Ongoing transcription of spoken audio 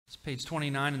It's page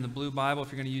 29 in the Blue Bible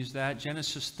if you're going to use that.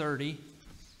 Genesis 30.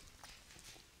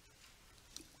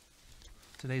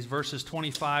 Today's verses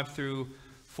 25 through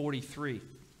 43.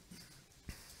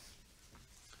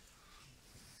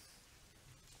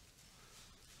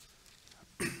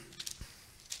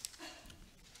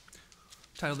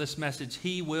 Title this message,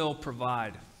 He Will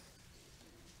Provide.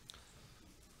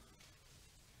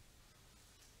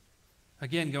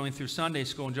 Again, going through Sunday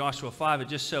school in Joshua 5, it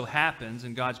just so happens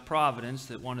in God's providence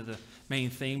that one of the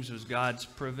main themes was God's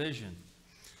provision.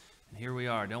 And here we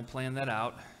are. Don't plan that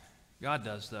out. God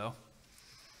does, though.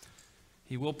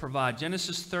 He will provide.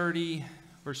 Genesis 30,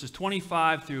 verses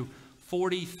 25 through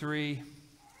 43.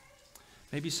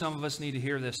 Maybe some of us need to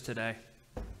hear this today.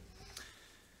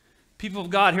 People of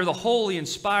God, hear the holy,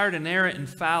 inspired, inerrant,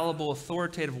 infallible,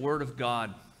 authoritative word of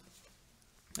God.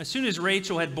 As soon as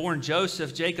Rachel had borne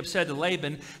Joseph, Jacob said to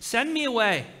Laban, "Send me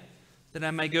away, that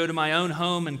I may go to my own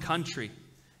home and country.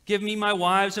 Give me my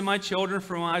wives and my children,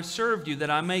 for I have served you, that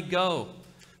I may go.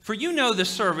 For you know the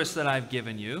service that I have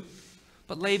given you."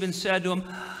 But Laban said to him,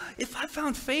 "If I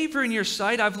found favor in your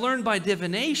sight, I've learned by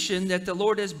divination that the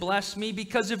Lord has blessed me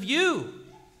because of you.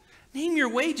 Name your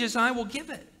wages, I will give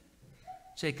it."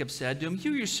 Jacob said to him,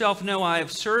 "You yourself know I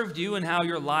have served you and how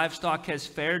your livestock has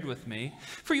fared with me.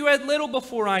 For you had little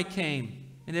before I came,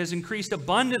 and it has increased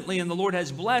abundantly, and the Lord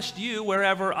has blessed you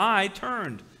wherever I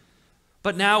turned.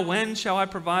 But now when shall I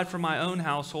provide for my own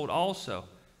household also?"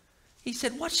 He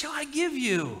said, "What shall I give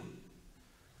you?"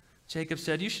 Jacob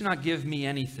said, "You shall not give me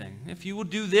anything. If you will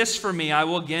do this for me, I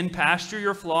will again pasture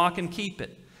your flock and keep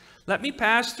it. Let me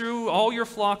pass through all your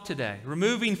flock today,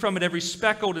 removing from it every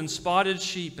speckled and spotted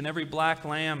sheep and every black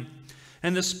lamb,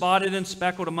 and the spotted and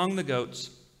speckled among the goats,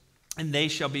 and they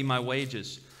shall be my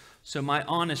wages. So my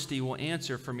honesty will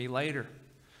answer for me later,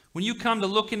 when you come to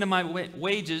look into my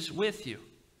wages with you.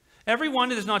 Every one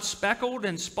that is not speckled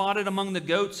and spotted among the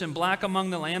goats and black among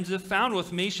the lambs, if found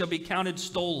with me, shall be counted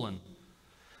stolen."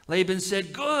 Laban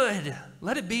said, "Good,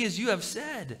 let it be as you have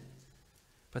said."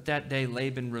 But that day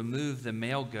Laban removed the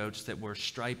male goats that were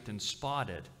striped and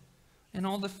spotted, and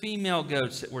all the female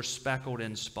goats that were speckled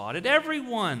and spotted, every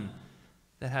one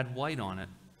that had white on it,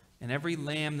 and every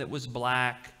lamb that was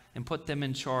black, and put them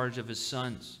in charge of his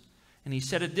sons. And he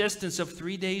set a distance of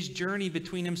 3 days' journey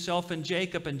between himself and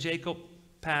Jacob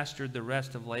pastured the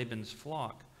rest of Laban's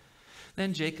flock.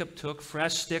 Then Jacob took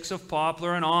fresh sticks of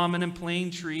poplar and almond and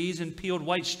plane trees and peeled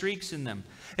white streaks in them,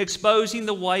 exposing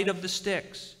the white of the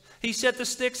sticks. He set the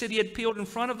sticks that he had peeled in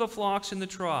front of the flocks in the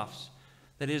troughs,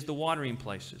 that is, the watering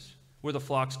places, where the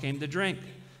flocks came to drink.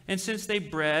 And since they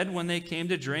bred, when they came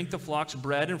to drink, the flocks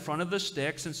bred in front of the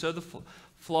sticks, and so the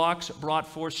flocks brought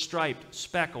forth striped,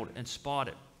 speckled, and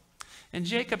spotted. And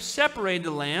Jacob separated the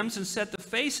lambs and set the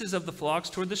faces of the flocks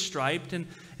toward the striped and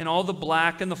all the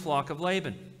black in the flock of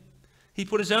Laban. He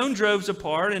put his own droves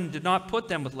apart and did not put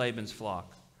them with Laban's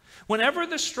flock. Whenever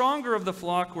the stronger of the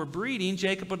flock were breeding,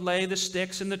 Jacob would lay the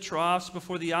sticks in the troughs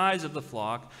before the eyes of the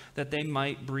flock, that they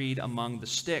might breed among the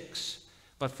sticks.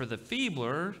 But for the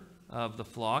feebler of the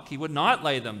flock, he would not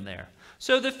lay them there.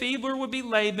 So the feebler would be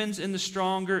Laban's and the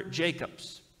stronger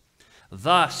Jacob's.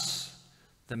 Thus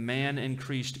the man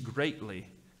increased greatly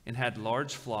and had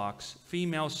large flocks,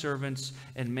 female servants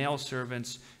and male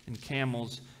servants, and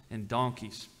camels and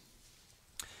donkeys.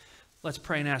 Let's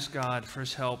pray and ask God for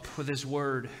his help with his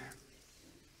word.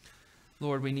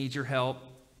 Lord, we need your help.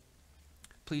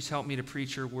 Please help me to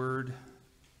preach your word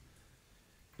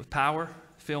with power.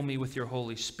 Fill me with your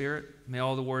Holy Spirit. May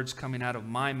all the words coming out of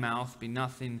my mouth be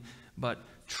nothing but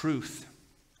truth.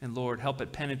 And Lord, help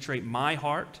it penetrate my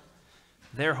heart,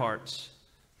 their hearts,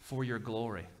 for your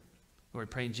glory. Lord,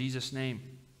 I pray in Jesus' name.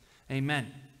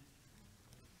 Amen.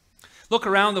 Look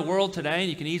around the world today, and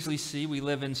you can easily see we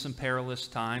live in some perilous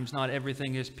times. Not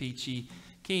everything is peachy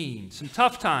keen. Some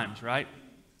tough times, right?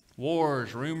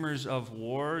 Wars, rumors of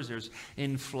wars. There's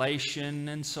inflation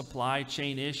and supply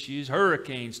chain issues,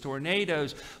 hurricanes,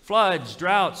 tornadoes, floods,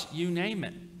 droughts, you name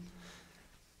it.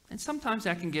 And sometimes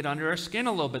that can get under our skin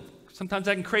a little bit. Sometimes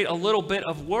that can create a little bit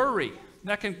of worry.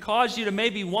 That can cause you to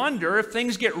maybe wonder, if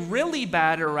things get really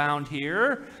bad around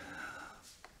here,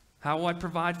 how will I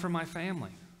provide for my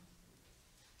family?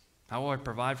 How will I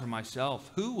provide for myself?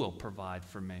 Who will provide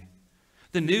for me?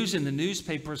 The news and the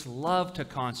newspapers love to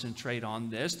concentrate on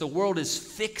this. The world is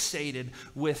fixated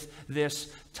with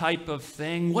this type of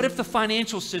thing. What if the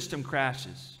financial system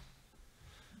crashes?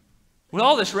 With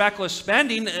all this reckless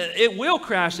spending, it will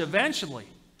crash eventually.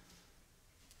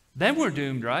 Then we're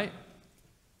doomed, right?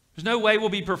 There's no way we'll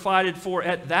be provided for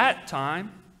at that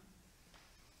time.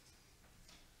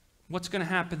 What's going to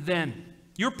happen then?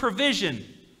 Your provision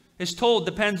is told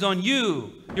depends on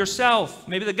you, yourself,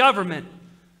 maybe the government,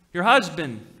 your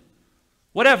husband,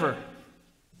 whatever.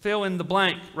 Fill in the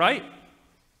blank, right?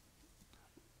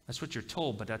 That's what you're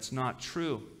told, but that's not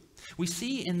true. We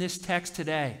see in this text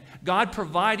today, God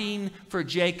providing for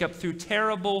Jacob through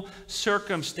terrible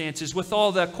circumstances with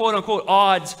all the quote-unquote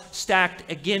odds stacked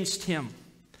against him.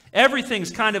 Everything's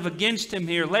kind of against him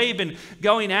here. Laban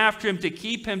going after him to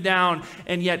keep him down,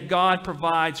 and yet God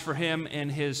provides for him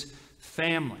and his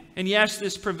family. And yes,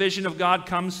 this provision of God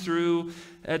comes through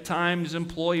at times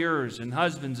employers and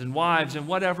husbands and wives and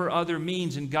whatever other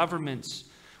means and governments.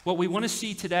 What we want to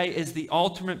see today is the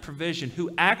ultimate provision.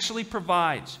 Who actually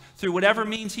provides through whatever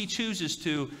means he chooses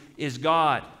to is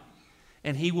God.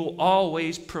 And he will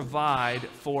always provide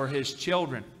for his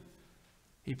children.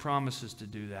 He promises to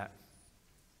do that.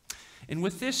 And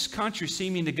with this country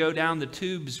seeming to go down the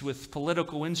tubes with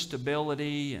political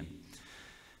instability and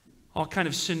all kind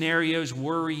of scenarios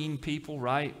worrying people,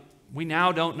 right? We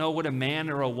now don't know what a man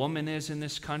or a woman is in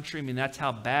this country. I mean, that's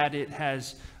how bad it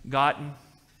has gotten.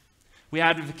 We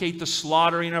advocate the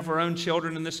slaughtering of our own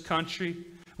children in this country.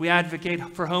 We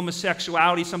advocate for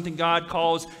homosexuality, something God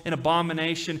calls an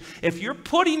abomination. If you're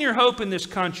putting your hope in this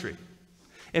country,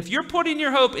 if you're putting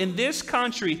your hope in this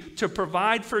country to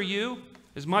provide for you,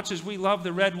 as much as we love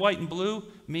the red, white, and blue,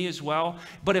 me as well,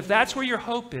 but if that's where your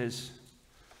hope is,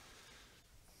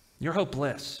 you're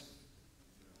hopeless.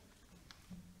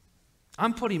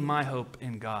 I'm putting my hope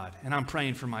in God, and I'm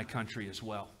praying for my country as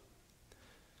well.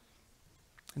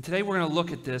 And today we're going to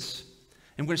look at this,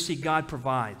 and we're going to see God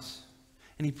provides.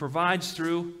 And he provides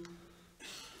through,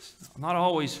 not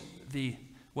always the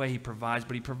way he provides,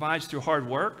 but he provides through hard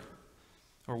work,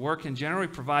 or work in general. He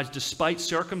provides despite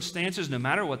circumstances, no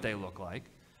matter what they look like.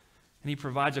 And he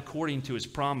provides according to his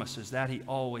promises. That he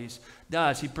always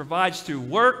does. He provides through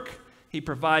work. He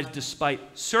provides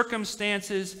despite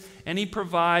circumstances. And he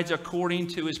provides according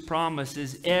to his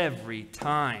promises every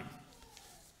time.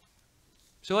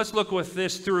 So let's look with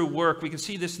this through work. We can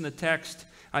see this in the text,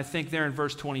 I think, there in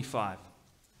verse 25.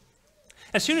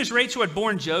 As soon as Rachel had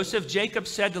borne Joseph, Jacob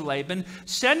said to Laban,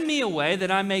 "Send me away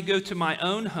that I may go to my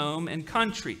own home and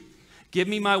country. Give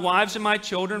me my wives and my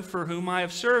children for whom I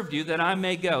have served you, that I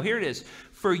may go." Here it is.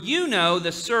 "For you know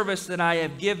the service that I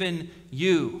have given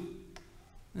you."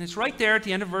 And it's right there at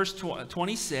the end of verse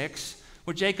 26,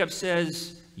 where Jacob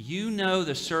says, "You know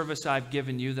the service I've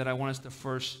given you," that I want us to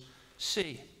first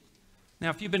see. Now,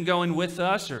 if you've been going with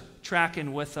us or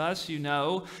tracking with us, you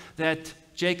know that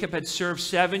Jacob had served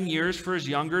 7 years for his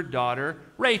younger daughter,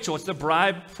 Rachel. It's the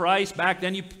bride price. Back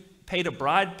then, you paid a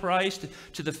bride price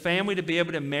to the family to be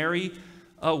able to marry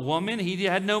a woman. He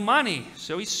had no money.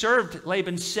 So he served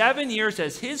Laban 7 years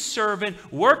as his servant,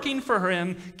 working for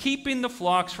him, keeping the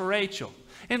flocks for Rachel.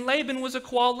 And Laban was a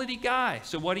quality guy.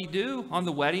 So what did he do on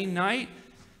the wedding night?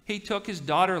 He took his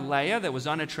daughter Leah, that was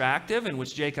unattractive and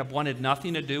which Jacob wanted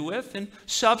nothing to do with, and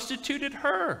substituted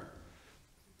her.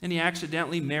 And he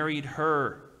accidentally married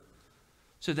her.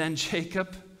 So then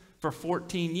Jacob, for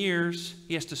 14 years,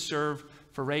 he has to serve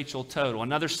for Rachel total.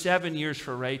 Another 7 years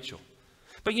for Rachel.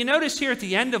 But you notice here at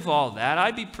the end of all that,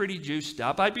 I'd be pretty juiced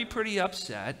up. I'd be pretty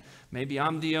upset. Maybe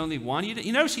I'm the only one.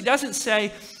 You notice he doesn't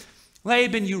say,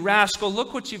 "Laban, you rascal,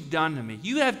 look what you've done to me.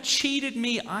 You have cheated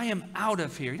me. I am out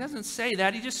of here." He doesn't say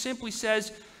that. He just simply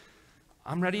says,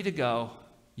 "I'm ready to go.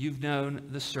 You've known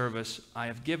the service I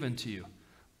have given to you.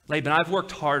 Laban, I've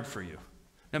worked hard for you.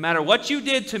 No matter what you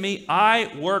did to me,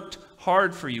 I worked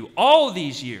hard for you all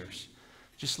these years.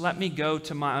 Just let me go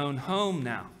to my own home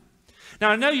now." Now,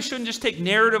 I know you shouldn't just take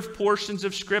narrative portions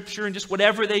of Scripture and just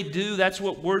whatever they do, that's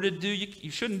what we're to do.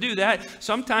 You shouldn't do that.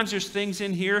 Sometimes there's things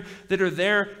in here that are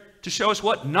there to show us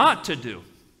what not to do.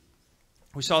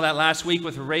 We saw that last week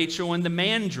with Rachel and the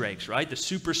mandrakes, right? The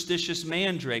superstitious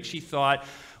mandrake she thought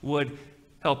would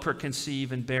help her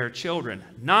conceive and bear children.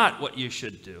 Not what you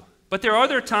should do. But there are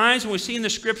other times when we see in the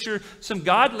Scripture some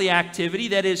godly activity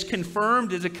that is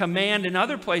confirmed as a command in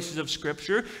other places of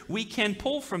Scripture. We can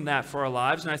pull from that for our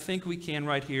lives, and I think we can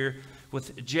right here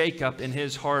with Jacob and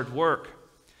his hard work.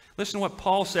 Listen to what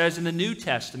Paul says in the New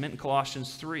Testament in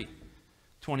Colossians 3,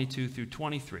 22 through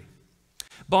 23.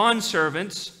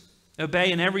 "Bondservants,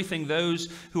 obey in everything those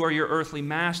who are your earthly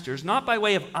masters, not by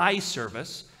way of eye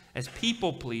service as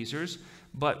people pleasers,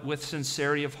 but with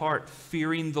sincerity of heart,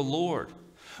 fearing the Lord.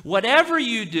 Whatever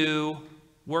you do,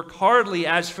 work heartily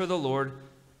as for the Lord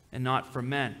and not for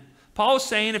men." Paul is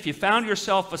saying if you found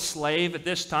yourself a slave at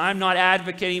this time, not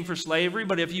advocating for slavery,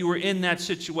 but if you were in that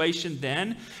situation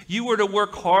then, you were to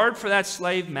work hard for that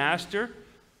slave master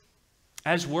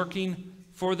as working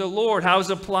for the Lord. How does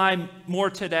it apply more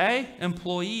today?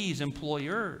 Employees,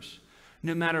 employers.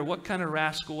 No matter what kind of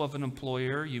rascal of an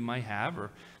employer you might have,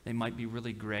 or they might be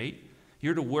really great,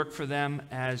 you're to work for them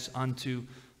as unto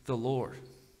the Lord.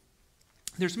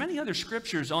 There's many other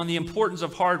scriptures on the importance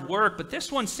of hard work, but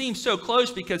this one seems so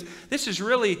close because this is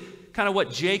really kind of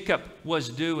what Jacob was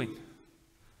doing.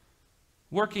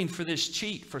 Working for this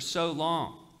cheat for so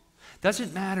long.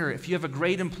 Doesn't matter if you have a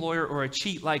great employer or a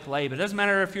cheat like Laban. It doesn't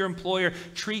matter if your employer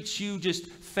treats you just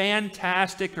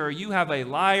fantastic or you have a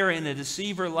liar and a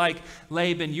deceiver like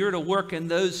Laban. You're to work in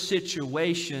those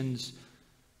situations,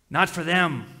 not for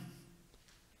them,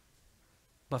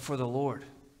 but for the Lord.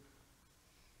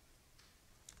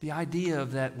 The idea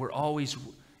of that we're always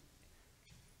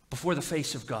before the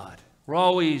face of God. We're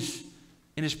always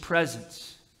in His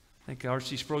presence. I think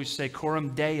R.C. Sproul used to say,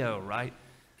 coram Deo, right?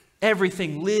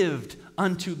 Everything lived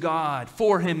unto God,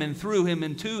 for Him and through Him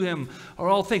and to Him are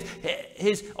all things.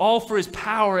 All for His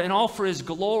power and all for His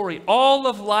glory. All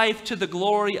of life to the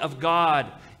glory of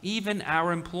God, even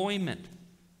our employment.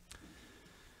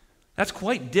 That's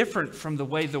quite different from the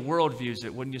way the world views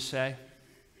it, wouldn't you say?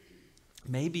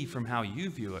 Maybe from how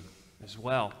you view it as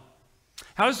well.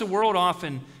 How does the world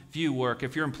often view work?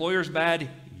 If your employer's bad,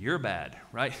 you're bad,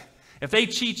 right? If they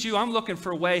cheat you, I'm looking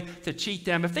for a way to cheat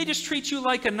them. If they just treat you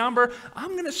like a number,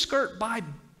 I'm going to skirt by,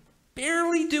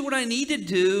 barely do what I need to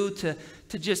do to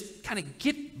just kind of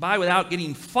get by without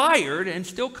getting fired and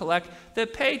still collect the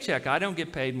paycheck. I don't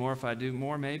get paid more if I do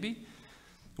more, maybe.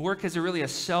 Work is really a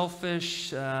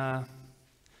selfish,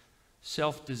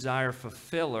 self-desire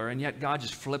fulfiller, and yet God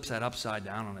just flips that upside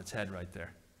down on its head right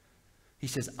there. He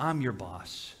says, I'm your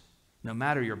boss. No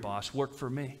matter your boss, work for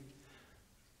me.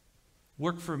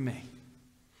 Work for me.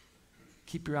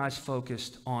 Keep your eyes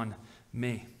focused on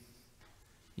me.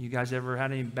 You guys ever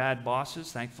had any bad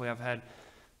bosses? Thankfully, I've had,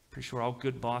 pretty sure, all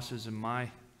good bosses in my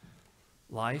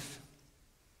life.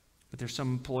 But there's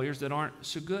some employers that aren't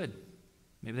so good.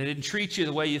 Maybe they didn't treat you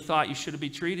the way you thought you should have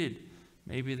been treated.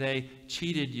 Maybe they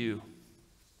cheated you.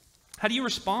 How do you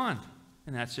respond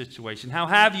in that situation? How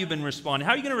have you been responding?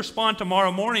 How are you going to respond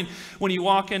tomorrow morning when you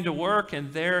walk into work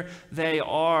and there they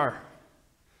are?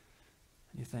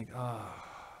 And you think, oh,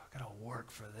 I've got to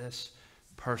work for this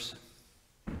person.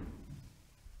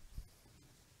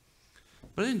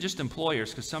 But it isn't just employers,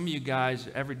 because some of you guys,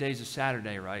 every day's a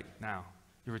Saturday right now.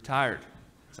 You're retired.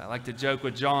 So I like to joke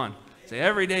with John. Say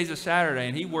every day's a Saturday,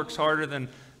 and he works harder than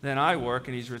I work,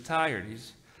 and he's retired.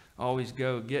 He's always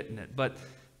getting it. But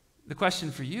the question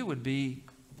for you would be,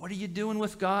 what are you doing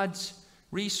with God's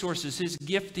resources, His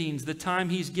giftings, the time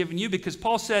He's given you? Because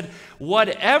Paul said,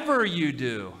 whatever you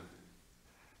do,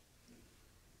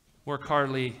 work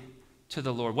heartily to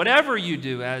the Lord. Whatever you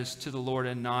do, as to the Lord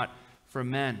and not for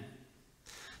men.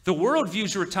 The world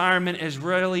views retirement as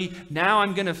really, now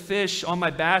I'm going to fish on my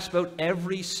bass boat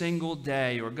every single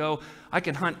day, or I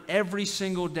can hunt every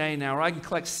single day now, or I can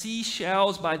collect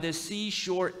seashells by the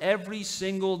seashore every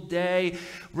single day.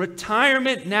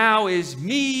 Retirement now is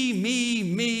me, me,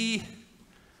 me.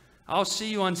 I'll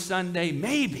see you on Sunday,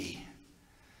 maybe.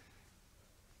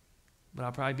 But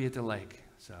I'll probably be at the lake,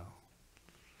 so.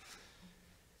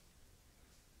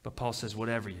 But Paul says,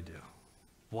 whatever you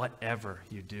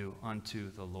do unto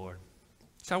the Lord.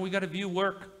 That's how we got to view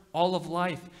work, all of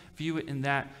life. View it in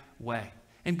that way.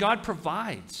 And God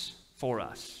provides for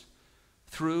us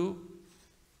through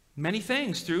many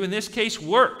things. Through, in this case,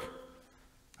 work.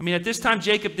 I mean, at this time,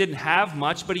 Jacob didn't have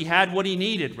much, but he had what he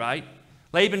needed, right?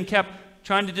 Laban kept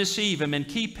trying to deceive him and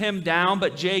keep him down,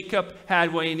 but Jacob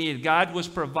had what he needed. God was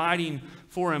providing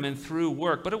for him and through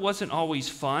work. But it wasn't always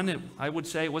fun. I would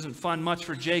say it wasn't fun much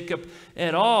for Jacob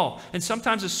at all. And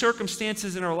sometimes the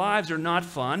circumstances in our lives are not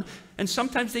fun. And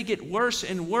sometimes they get worse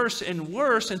and worse and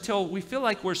worse until we feel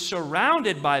like we're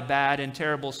surrounded by bad and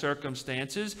terrible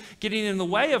circumstances, getting in the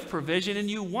way of provision. And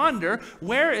you wonder,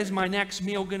 where is my next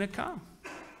meal going to come?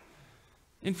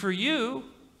 And for you,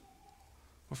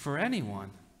 or for anyone,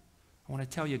 I want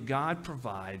to tell you, God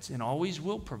provides and always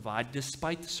will provide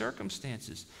despite the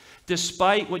circumstances,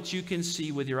 despite what you can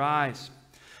see with your eyes.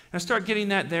 And I start getting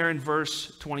that there in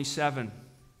verse 27.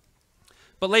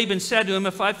 But Laban said to him,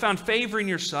 if I've found favor in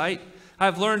your sight,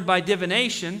 I've learned by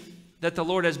divination that the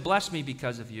Lord has blessed me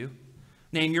because of you.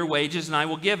 Name your wages and I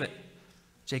will give it.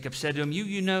 Jacob said to him, you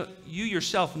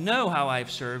yourself know how I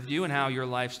have served you and how your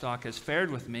livestock has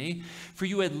fared with me. For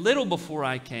you had little before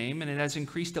I came, and it has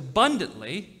increased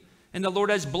abundantly. And the Lord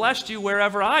has blessed you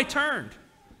wherever I turned.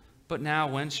 But now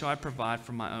when shall I provide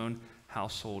for my own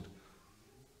household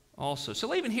also? So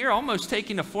Laban here almost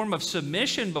taking a form of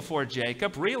submission before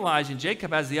Jacob, realizing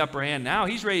Jacob has the upper hand now.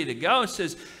 He's ready to go and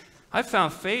says,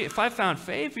 if I found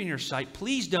favor in your sight,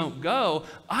 please don't go.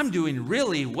 I'm doing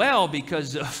really well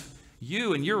because of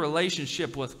you and your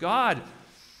relationship with God.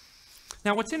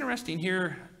 Now, what's interesting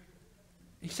here,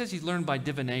 he says he learned by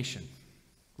divination.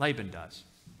 Laban does.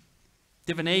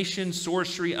 Divination,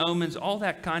 sorcery, omens, all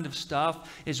that kind of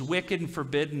stuff is wicked and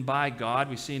forbidden by God.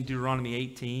 We see in Deuteronomy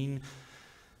 18,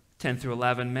 10 through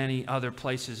 11, many other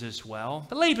places as well.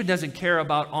 But Laban doesn't care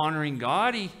about honoring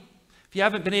God. If you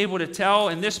haven't been able to tell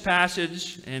in this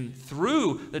passage and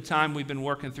through the time we've been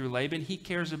working through Laban, he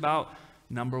cares about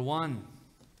number one,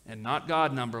 and not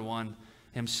God number one,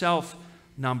 himself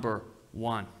number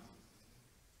one.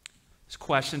 It's a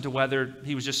question to whether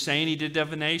he was just saying he did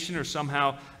divination or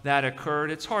somehow that occurred.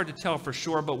 It's hard to tell for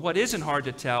sure, but what isn't hard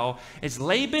to tell is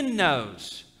Laban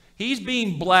knows he's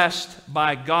being blessed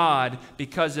by God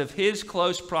because of his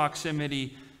close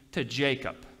proximity to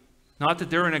Jacob. Not that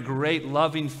they're in a great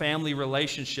loving family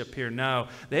relationship here. No,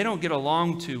 they don't get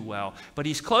along too well. But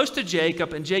he's close to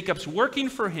Jacob, and Jacob's working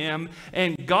for him,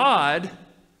 and God,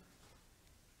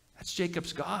 that's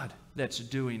Jacob's God that's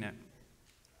doing it.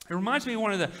 It reminds me of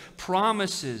one of the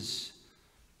promises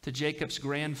to Jacob's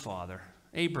grandfather,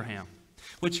 Abraham,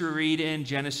 which we read in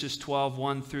Genesis 12,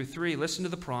 1 through 3. Listen to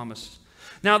the promise.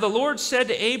 Now the Lord said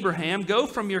to Abraham, go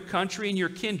from your country and your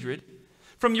kindred,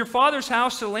 from your father's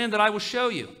house to the land that I will show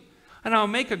you. And I will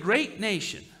make a great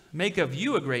nation, make of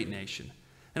you a great nation.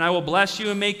 And I will bless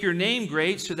you and make your name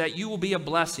great so that you will be a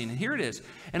blessing. And here it is.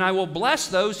 And I will bless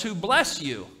those who bless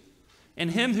you.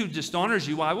 And him who dishonors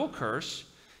you I will curse.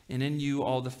 And in you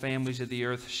all the families of the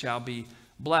earth shall be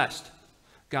blessed.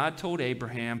 God told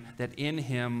Abraham that in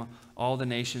him all the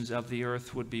nations of the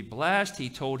earth would be blessed. He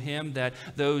told him that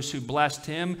those who blessed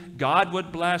him, God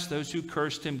would bless. Those who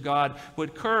cursed him, God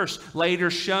would curse.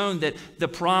 Later shown that the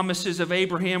promises of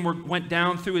Abraham went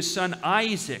down through his son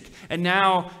Isaac. And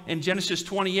now in Genesis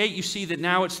 28, you see that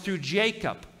now it's through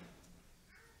Jacob.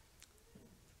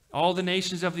 All the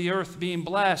nations of the earth being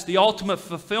blessed. The ultimate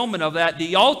fulfillment of that,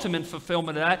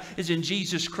 is in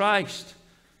Jesus Christ.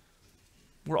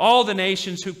 Where all the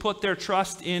nations who put their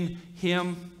trust in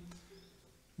him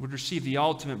would receive the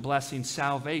ultimate blessing,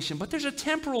 salvation. But there's a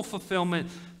temporal fulfillment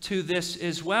to this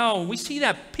as well. And we see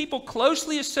that people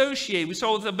closely associated, we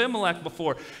saw with Abimelech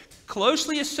before,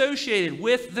 closely associated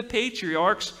with the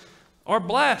patriarchs are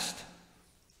blessed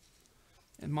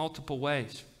in multiple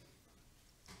ways.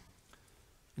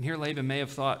 And here Laban may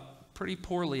have thought pretty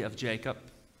poorly of Jacob,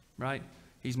 right?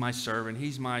 He's my servant.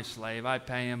 He's my slave. I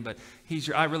pay him, but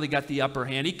I really got the upper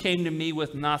hand. He came to me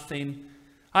with nothing.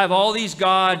 I have all these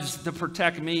gods to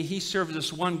protect me. He serves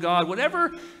this one God.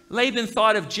 Whatever Laban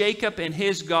thought of Jacob and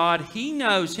his God, he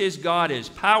knows his God is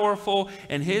powerful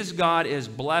and his God is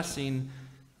blessing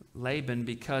Laban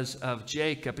because of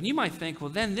Jacob. And you might think, well,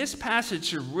 then this passage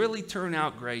should really turn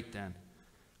out great then,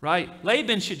 right?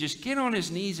 Laban should just get on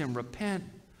his knees and repent.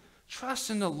 Trust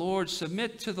in the Lord.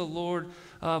 Submit to the Lord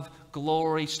of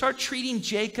glory. Start treating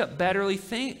Jacob better.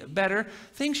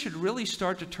 Things should really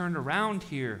start to turn around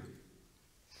here.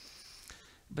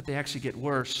 But they actually get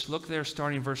worse. Look there,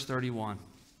 starting in verse 31.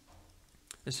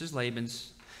 This is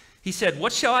Laban's. He said,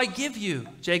 what shall I give you?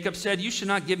 Jacob said, you should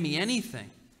not give me anything.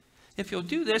 If you'll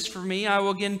do this for me, I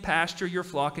will again pasture your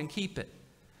flock and keep it.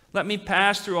 Let me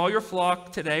pass through all your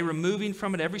flock today, removing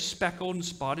from it every speckled and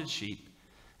spotted sheep,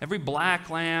 every black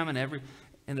lamb,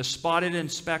 and the spotted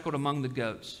and speckled among the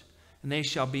goats, and they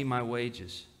shall be my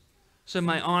wages. So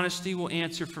my honesty will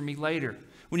answer for me later,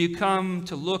 when you come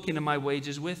to look into my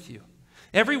wages with you.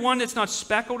 Every one that's not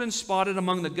speckled and spotted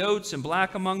among the goats and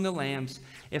black among the lambs,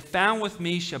 if found with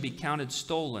me, shall be counted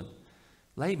stolen.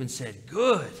 Laban said,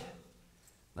 good.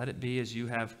 Let it be as you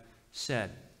have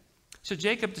said. So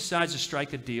Jacob decides to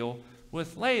strike a deal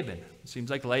with Laban. It seems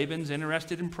like Laban's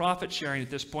interested in profit sharing at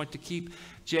this point to keep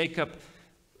Jacob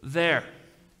there.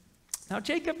 Now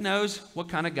Jacob knows what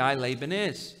kind of guy Laban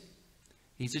is.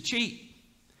 He's a cheat.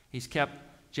 He's kept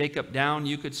Jacob down,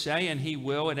 you could say, and he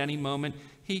will at any moment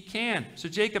he can. So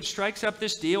Jacob strikes up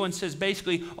this deal and says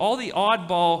basically all the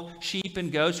oddball sheep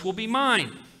and goats will be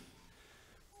mine.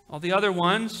 All the other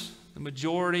ones, the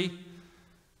majority,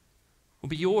 will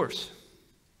be yours.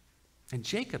 And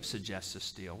Jacob suggests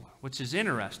this deal, which is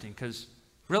interesting because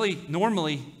really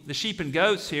normally the sheep and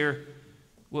goats here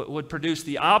would produce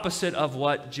the opposite of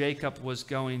what Jacob was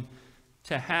going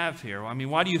to have here. I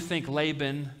mean, why do you think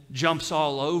Laban jumps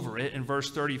all over it in verse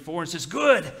 34 and says,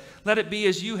 good, let it be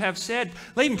as you have said?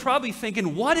 Laban probably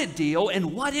thinking, what a deal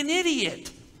and what an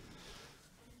idiot.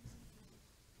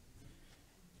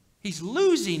 He's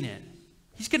losing it.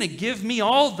 He's going to give me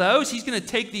all those. He's going to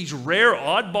take these rare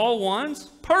oddball ones.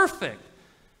 Perfect.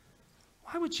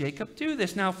 Why would Jacob do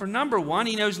this? Now, for number one,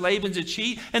 he knows Laban's a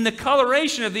cheat, and the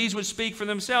coloration of these would speak for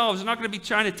themselves. They're not going to be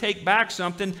trying to take back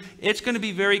something. It's going to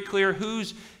be very clear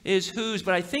whose is whose.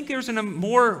 But I think there's a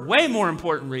way more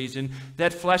important reason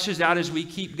that fleshes out as we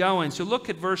keep going. So look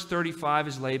at verse 35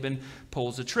 as Laban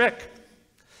pulls a trick.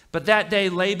 But that day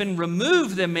Laban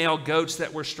removed the male goats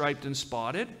that were striped and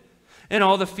spotted, and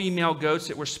all the female goats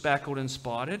that were speckled and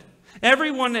spotted,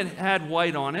 every one that had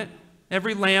white on it,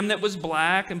 every lamb that was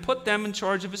black, and put them in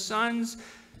charge of his sons.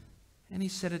 And he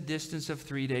set a distance of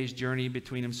 3 days' journey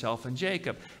between himself and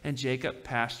Jacob. And Jacob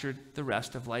pastured the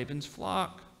rest of Laban's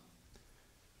flock.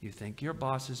 You think your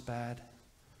boss is bad?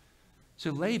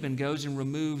 So Laban goes and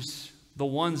removes the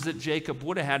ones that Jacob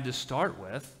would have had to start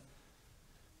with.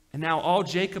 And now all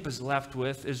Jacob is left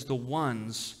with is the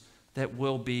ones that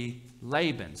will be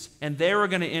Laban's. And they were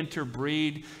going to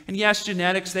interbreed. And yes,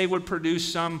 genetics, they would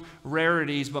produce some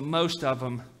rarities, but most of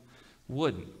them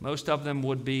wouldn't. Most of them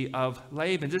would be of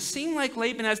Laban's. It seemed like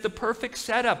Laban has the perfect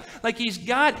setup. Like he's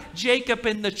got Jacob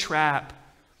in the trap.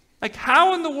 Like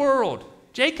how in the world?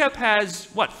 Jacob has,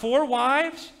 what, 4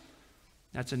 wives?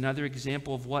 That's another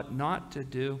example of what not to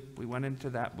do. We went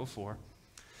into that before.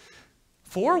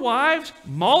 4 wives,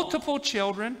 multiple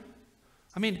children.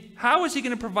 I mean, how is he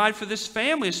going to provide for this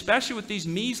family, especially with these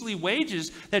measly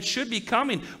wages that should be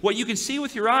coming? What you can see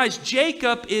with your eyes,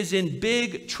 Jacob is in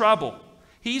big trouble.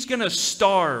 He's going to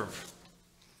starve,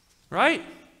 right?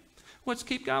 Let's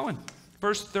keep going.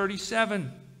 Verse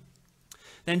 37.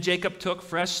 Then Jacob took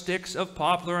fresh sticks of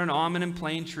poplar and almond and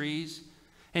plane trees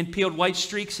and peeled white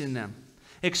streaks in them,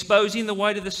 exposing the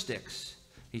white of the sticks.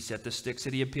 He set the sticks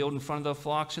that he had peeled in front of the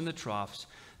flocks in the troughs.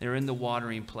 They were in the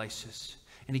watering places.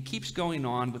 And he keeps going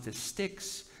on with the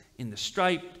sticks in the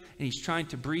striped, and he's trying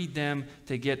to breed them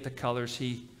to get the colors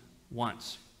he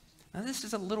wants. Now this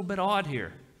is a little bit odd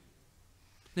here.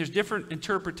 There's different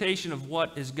interpretation of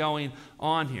what is going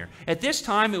on here. At this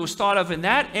time, it was thought of in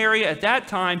that area at that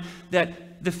time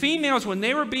that the females, when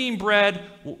they were being bred,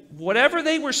 whatever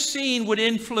they were seeing would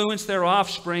influence their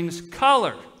offspring's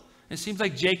color. It seems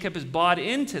like Jacob has bought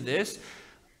into this.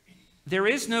 There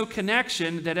is no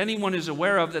connection that anyone is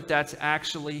aware of that that's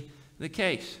actually the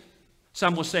case.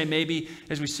 Some will say maybe,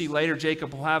 as we see later,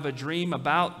 Jacob will have a dream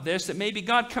about this, that maybe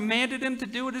God commanded him to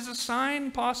do it as a sign,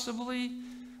 possibly.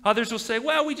 Others will say,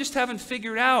 well, we just haven't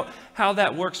figured out how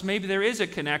that works. Maybe there is a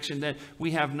connection that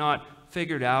we have not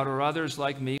figured out. Or others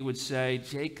like me would say,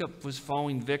 Jacob was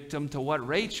falling victim to what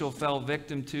Rachel fell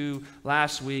victim to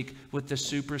last week with the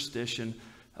superstition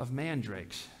of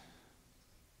mandrakes.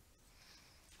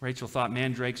 Rachel thought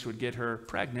mandrakes would get her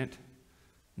pregnant,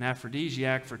 an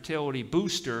aphrodisiac, fertility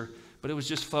booster, but it was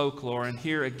just folklore. And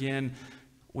here again,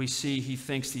 we see he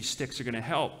thinks these sticks are going to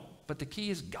help. But the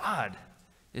key is God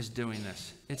is doing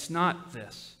this. It's not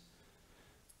this.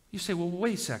 You say, well,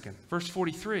 wait a second. Verse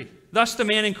 43. Thus the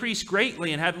man increased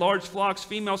greatly and had large flocks,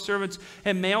 female servants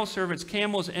and male servants,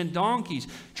 camels and donkeys.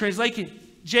 Translation,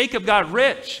 Jacob got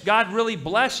rich. God really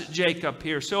blessed Jacob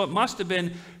here. So it must have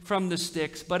been from the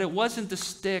sticks. But it wasn't the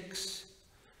sticks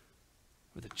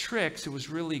or the tricks. It was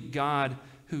really God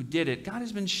who did it. God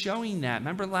has been showing that.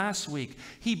 Remember last week?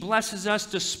 He blesses us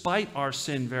despite our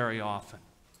sin very often.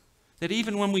 That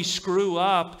even when we screw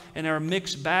up in our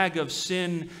mixed bag of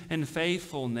sin and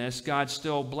faithfulness, God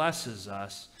still blesses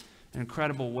us in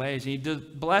incredible ways. And he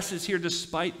blesses here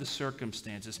despite the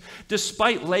circumstances,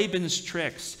 despite Laban's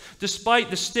tricks, despite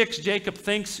the sticks Jacob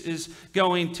thinks is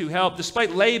going to help,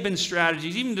 despite Laban's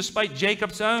strategies, even despite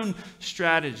Jacob's own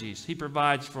strategies, he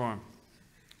provides for him.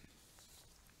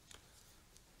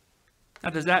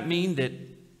 Now, does that mean that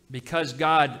because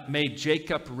God made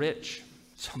Jacob rich,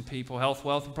 some people, health,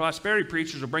 wealth, and prosperity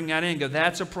preachers will bring that in and go,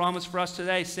 that's a promise for us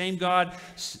today. Same God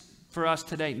for us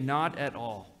today. Not at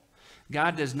all.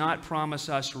 God does not promise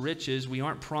us riches. We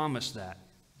aren't promised that.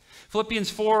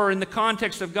 Philippians 4, in the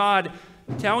context of God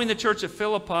telling the church of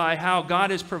Philippi how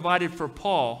God has provided for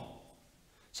Paul,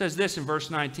 says this in verse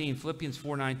 19, Philippians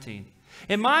 4:19.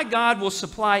 And my God will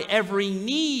supply every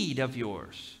need of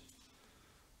yours.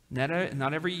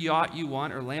 Not every yacht you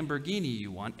want or Lamborghini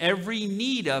you want. Every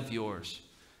need of yours.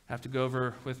 I have to go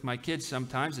over with my kids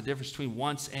sometimes the difference between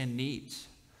wants and needs.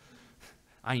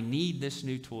 I need this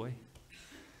new toy.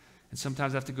 And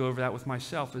sometimes I have to go over that with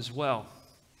myself as well.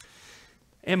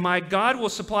 And my God will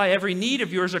supply every need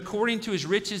of yours according to his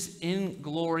riches in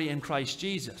glory in Christ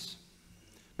Jesus.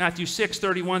 Matthew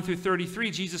 6:31 through 33,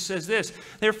 Jesus says this,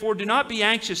 therefore do not be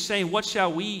anxious saying, what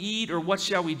shall we eat, or what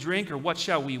shall we drink, or what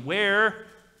shall we wear?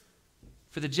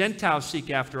 For the Gentiles seek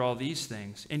after all these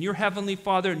things, and your heavenly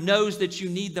Father knows that you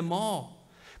need them all.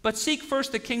 But seek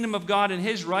first the kingdom of God and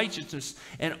his righteousness,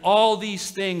 and all these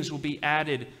things will be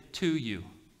added to you.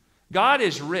 God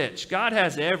is rich. God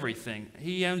has everything.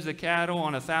 He owns the cattle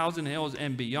on 1,000 hills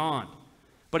and beyond.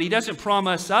 But he doesn't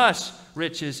promise us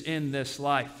riches in this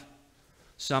life.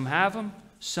 Some have them,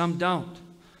 some don't.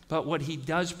 But what he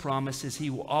does promise is he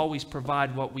will always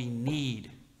provide what we need.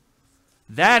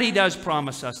 That he does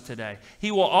promise us today.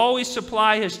 He will always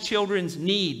supply his children's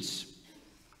needs.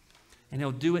 And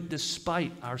he'll do it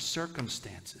despite our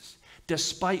circumstances,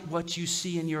 despite what you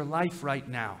see in your life right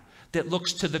now that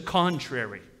looks to the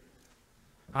contrary.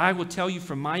 I will tell you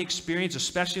from my experience,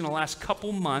 especially in the last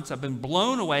couple months, I've been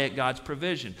blown away at God's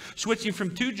provision. Switching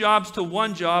from 2 jobs to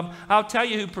 1 job, I'll tell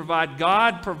you who provides.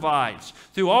 God provides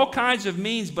through all kinds of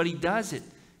means, but he does it.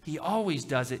 He always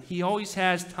does it. He always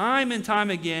has, time and time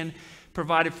again,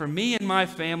 provided for me and my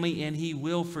family, and he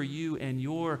will for you and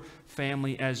your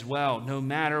family as well, no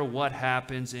matter what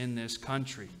happens in this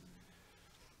country.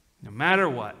 No matter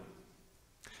what.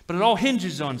 But it all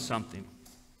hinges on something.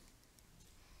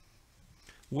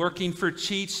 Working for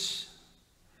cheats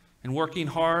and working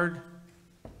hard,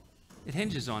 it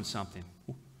hinges on something.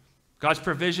 God's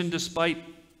provision despite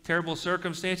terrible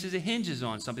circumstances, it hinges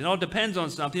on something. It all depends on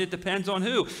something. It depends on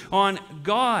who? On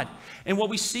God. And what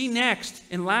we see next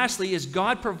and lastly is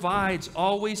God provides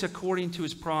always according to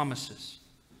his promises.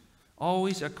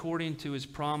 Always according to his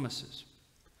promises.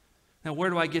 Now, where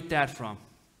do I get that from?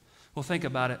 Well, think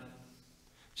about it.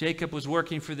 Jacob was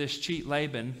working for this cheat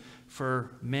Laban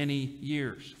for many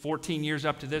years. 14 years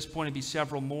up to this point, it'd be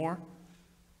several more.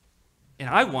 And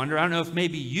I wonder, I don't know if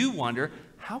maybe you wonder,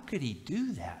 how could he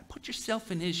do that? Put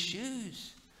yourself in his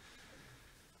shoes.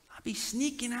 I'd be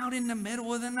sneaking out in the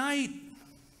middle of the night.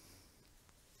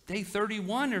 Day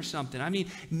 31 or something. I mean,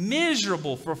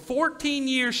 miserable for 14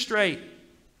 years straight.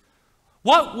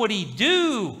 What would he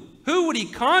do? Who would he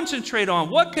concentrate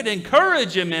on? What could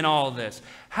encourage him in all this?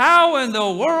 How in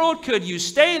the world could you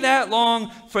stay that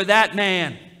long for that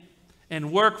man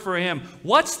and work for him?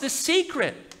 What's the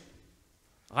secret?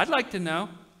 I'd like to know.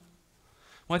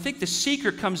 Well, I think the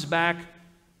secret comes back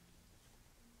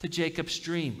to Jacob's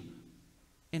dream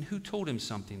and who told him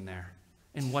something there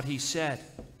and what he said.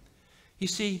 You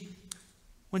see,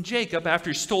 when Jacob, after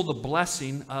he stole the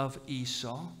blessing of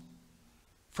Esau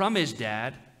from his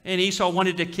dad, and Esau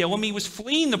wanted to kill him, he was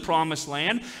fleeing the promised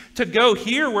land to go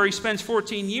here where he spends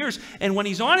 14 years. And when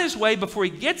he's on his way, before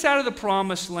he gets out of the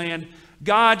promised land,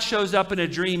 God shows up in a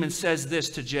dream and says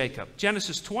this to Jacob.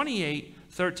 Genesis 28,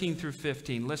 13 through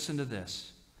 15. Listen to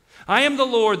this. I am the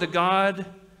Lord, the God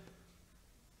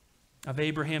of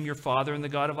Abraham, your father, and the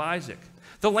God of Isaac.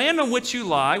 The land on which you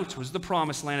lie, which was the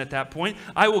promised land at that point,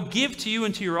 I will give to you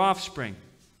and to your offspring.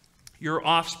 Your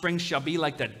offspring shall be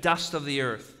like the dust of the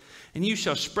earth. And you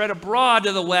shall spread abroad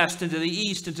to the west and to the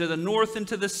east and to the north and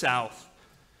to the south.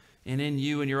 And in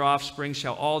you and your offspring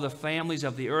shall all the families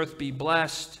of the earth be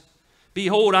blessed.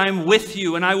 Behold, I am with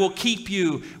you, and I will keep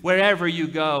you wherever you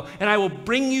go. And I will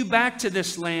bring you back to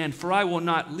this land, for I will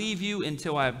not leave you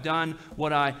until I have done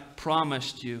what I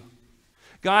promised you.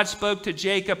 God spoke to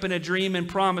Jacob in a dream and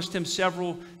promised him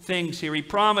several things here. He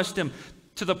promised him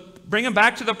bring him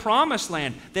back to the promised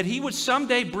land, that he would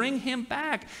someday bring him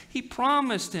back. He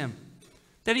promised him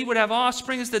that he would have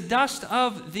offspring as the dust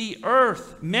of the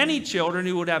earth, many children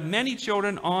who would have many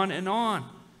children, on and on.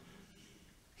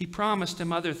 He promised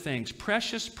him other things,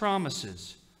 precious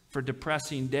promises for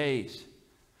depressing days.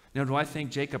 Now, do I think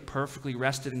Jacob perfectly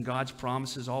rested in God's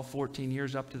promises all 14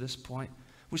 years up to this point?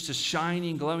 Was a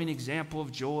shining, glowing example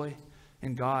of joy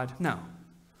in God? No.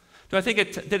 Do I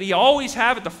think did he always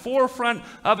have at the forefront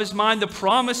of his mind the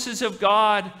promises of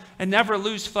God and never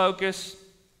lose focus?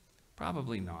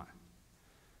 Probably not.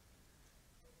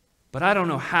 But I don't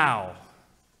know how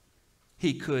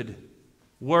he could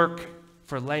work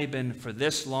for Laban for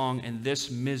this long and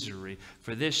this misery,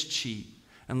 for this cheat,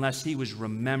 unless he was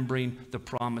remembering the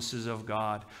promises of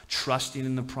God, trusting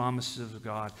in the promises of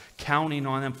God, counting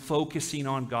on them, focusing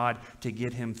on God to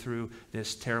get him through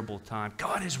this terrible time.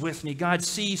 God is with me. God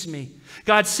sees me.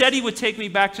 God said he would take me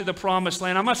back to the promised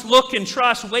land. I must look and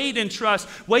trust,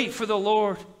 wait for the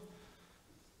Lord.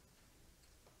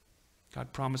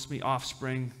 God promised me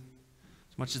offspring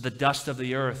as much as the dust of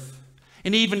the earth.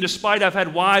 And even despite I've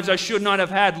had wives I should not have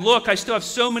had, look, I still have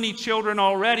so many children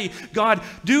already. God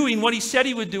doing what he said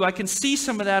he would do. I can see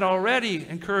some of that already.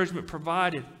 Encouragement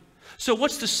provided. So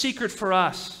what's the secret for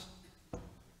us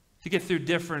to get through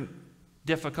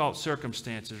difficult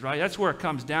circumstances, right? That's where it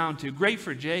comes down to. Great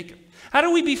for Jacob. How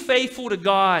do we be faithful to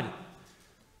God?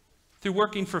 Through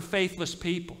working for faithless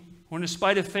people, or in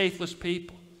spite of faithless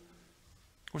people,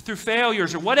 or through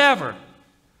failures or whatever.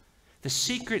 The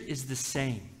secret is the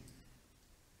same.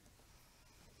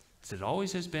 as it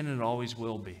always has been and it always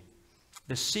will be.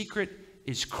 The secret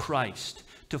is Christ,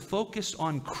 to focus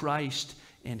on Christ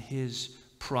and his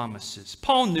promises.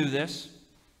 Paul knew this.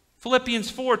 Philippians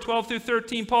 4, 12 through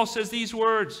 13, Paul says these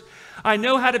words, I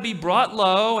know how to be brought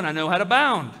low and I know how to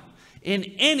abound in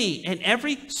any and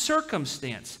every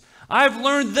circumstance. I've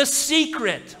learned the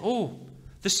secret,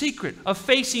 the secret of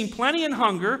facing plenty and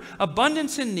hunger,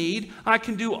 abundance and need. I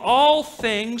can do all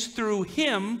things through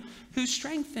him who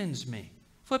strengthens me.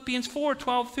 Philippians 4,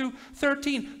 12 through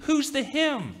 13. Who's the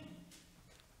him?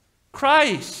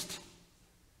 Christ.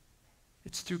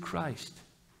 It's through Christ.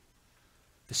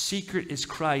 The secret is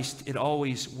Christ. It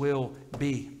always will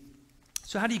be.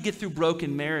 So how do you get through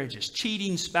broken marriages,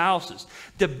 cheating spouses,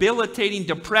 debilitating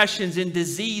depressions and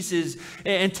diseases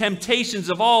and temptations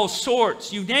of all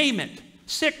sorts? You name it.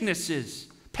 Sicknesses,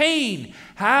 pain.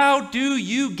 How do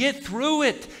you get through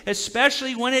it?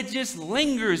 Especially when it just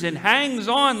lingers and hangs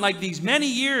on like these many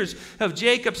years of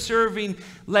Jacob serving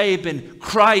Laban.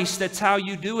 Christ, that's how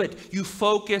you do it. You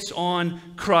focus on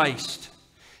Christ.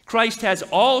 Christ has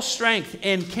all strength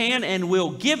and can and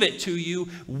will give it to you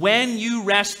when you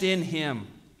rest in him.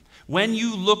 When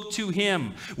you look to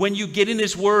him, when you get in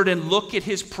his word and look at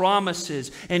his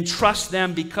promises and trust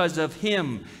them because of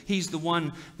him. He's the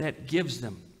one that gives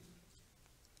them.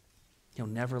 He'll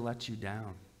never let you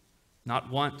down. Not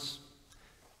once.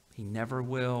 He never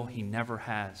will. He never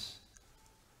has.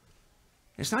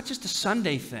 It's not just a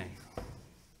Sunday thing.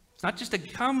 It's not just a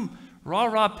come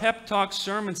rah-rah pep talk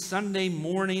sermon Sunday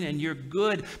morning and you're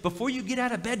good. Before you get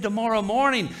out of bed tomorrow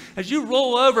morning, as you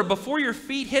roll over, before your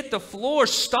feet hit the floor,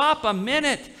 stop a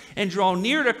minute and draw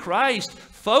near to Christ.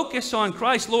 Focus on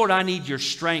Christ. Lord, I need your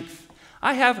strength.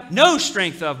 I have no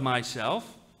strength of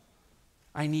myself.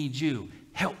 I need you.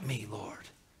 Help me, Lord.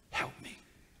 Help me.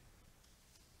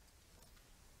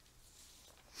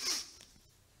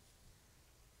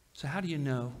 So how do you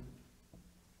know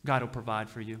God will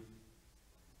provide for you?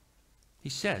 He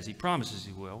says, he promises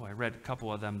he will. I read a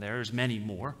couple of them there. There's many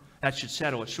more. That should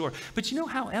settle it short. But you know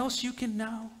how else you can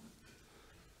know?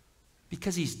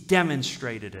 Because he's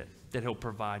demonstrated it, that he'll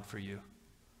provide for you.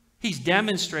 He's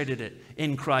demonstrated it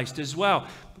in Christ as well.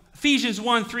 Ephesians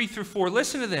 1, 3 through 4.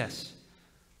 Listen to this.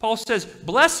 Paul says,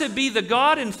 blessed be the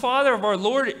God and Father of our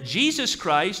Lord Jesus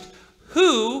Christ,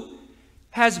 who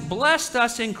has blessed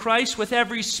us in Christ with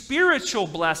every spiritual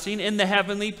blessing in the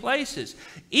heavenly places,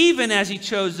 even as he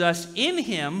chose us in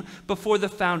him before the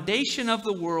foundation of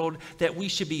the world, that we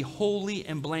should be holy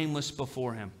and blameless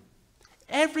before him.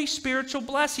 Every spiritual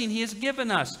blessing he has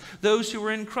given us, those who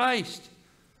are in Christ.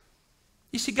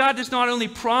 You see, God does not only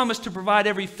promise to provide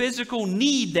every physical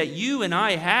need that you and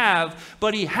I have,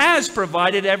 but he has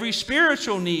provided every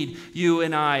spiritual need you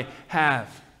and I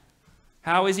have.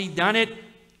 How has he done it?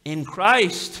 In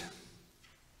Christ.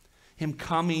 Him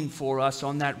coming for us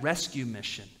on that rescue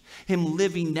mission. Him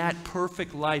living that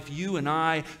perfect life you and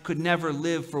I could never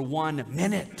live for 1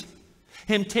 minute.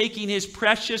 Him taking his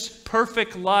precious,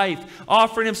 perfect life,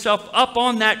 offering himself up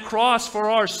on that cross for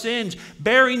our sins,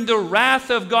 bearing the wrath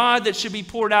of God that should be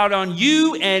poured out on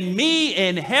you and me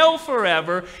in hell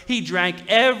forever. He drank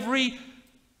every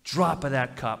drop of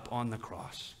that cup on the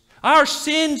cross. Our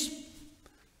sins,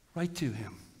 right to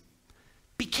him,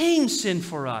 became sin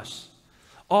for us,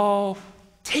 all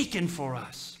taken for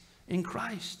us in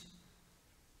Christ.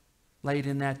 Laid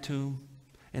in that tomb,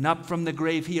 and up from the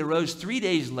grave he arose 3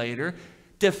 days later,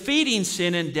 defeating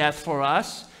sin and death for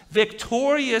us,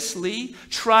 victoriously,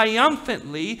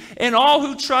 triumphantly, and all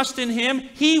who trust in him,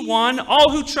 he won.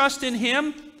 All who trust in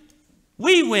him,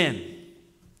 we win.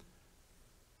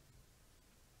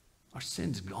 Our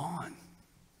sin's gone,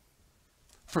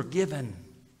 forgiven.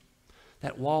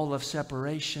 That wall of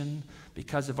separation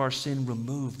because of our sin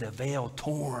removed, the veil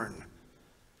torn.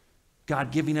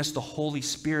 God giving us the Holy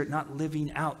Spirit, not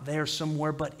living out there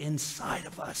somewhere, but inside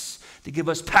of us to give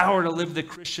us power to live the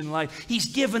Christian life.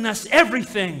 He's given us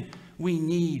everything we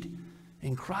need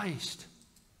in Christ.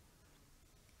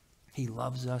 He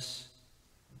loves us.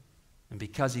 And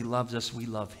because he loves us, we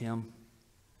love him.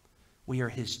 We are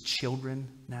his children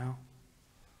now.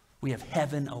 We have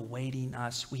heaven awaiting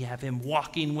us. We have him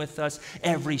walking with us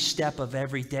every step of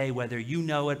every day, whether you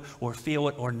know it or feel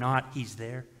it or not, he's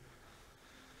there.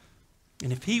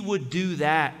 And if he would do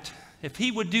that, if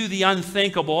he would do the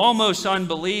unthinkable, almost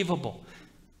unbelievable,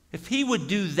 if he would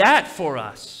do that for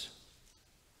us,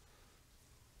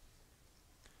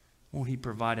 won't he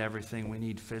provide everything we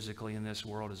need physically in this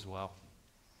world as well?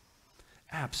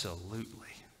 Absolutely.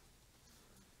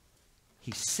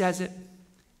 He says it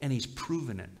and he's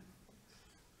proven it.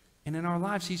 And in our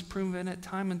lives, he's proven it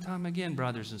time and time again,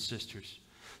 brothers and sisters.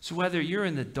 So whether you're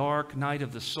in the dark night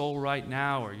of the soul right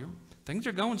now or things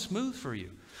are going smooth for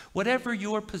you, whatever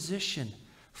your position,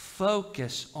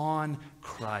 focus on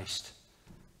Christ,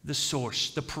 the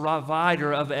source, the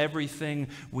provider of everything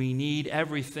we need,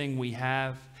 everything we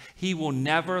have. He will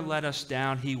never let us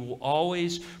down. He will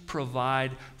always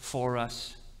provide for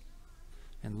us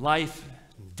in life,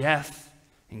 in death,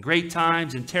 in great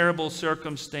times, in terrible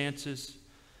circumstances,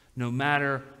 no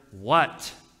matter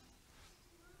what.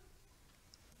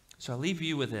 So I leave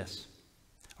you with this.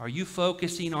 Are you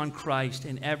focusing on Christ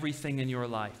in everything in your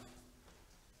life?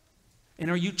 And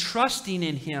are you trusting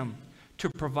in Him to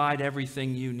provide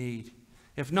everything you need?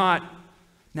 If not,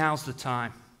 now's the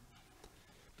time.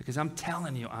 Because I'm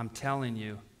telling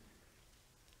you,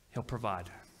 He'll provide.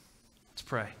 Let's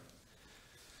pray.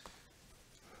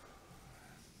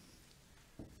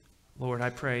 Lord,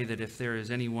 I pray that if there is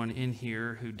anyone in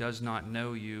here who does not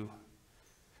know you,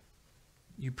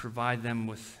 you provide them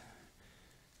with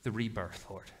the rebirth,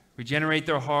 Lord. Regenerate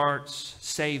their hearts,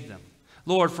 save them.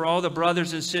 Lord, for all the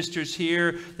brothers and sisters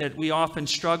here that we often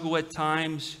struggle at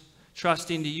times,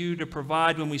 trusting to you to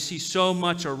provide when we see so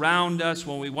much around us,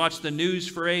 when we watch the news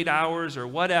for 8 hours or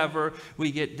whatever,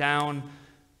 we get down.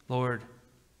 Lord,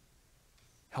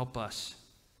 help us.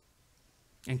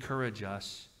 Encourage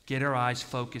us. Get our eyes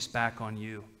focused back on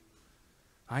you.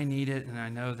 I need it, and I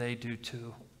know they do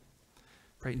too.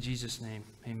 Pray in Jesus' name.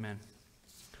 Amen.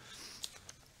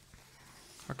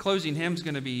 Our closing hymn is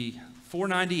going to be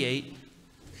 498.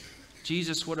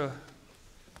 Jesus, what a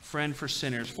friend for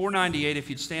sinners. 498, if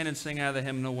you'd stand and sing out of the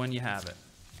hymnal when you have it.